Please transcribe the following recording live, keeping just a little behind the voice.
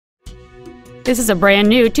This is a brand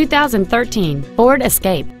new 2013 Ford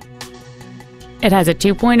Escape. It has a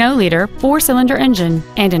 2.0-liter four-cylinder engine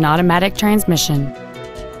and an automatic transmission.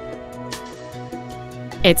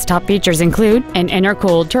 Its top features include an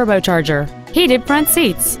intercooled turbocharger, heated front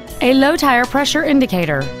seats, a low tire pressure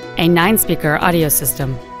indicator, a 9-speaker audio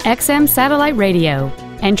system, XM satellite radio,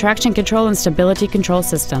 and traction control and stability control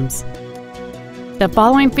systems. The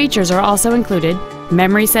following features are also included: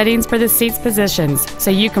 memory settings for the seat's positions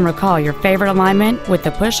so you can recall your favorite alignment with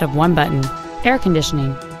the push of one button, air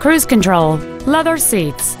conditioning, cruise control, leather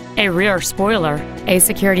seats, a rear spoiler, a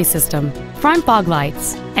security system, front fog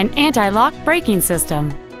lights, an anti-lock braking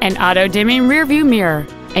system, an auto-dimming rearview mirror,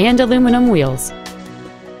 and aluminum wheels.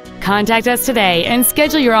 Contact us today and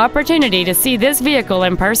schedule your opportunity to see this vehicle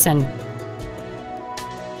in person.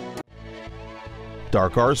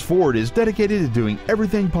 Darcars Ford is dedicated to doing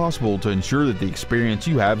everything possible to ensure that the experience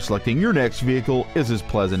you have selecting your next vehicle is as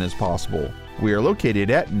pleasant as possible. We are located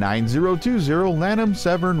at 9020 Lanham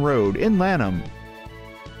Severn Road in Lanham.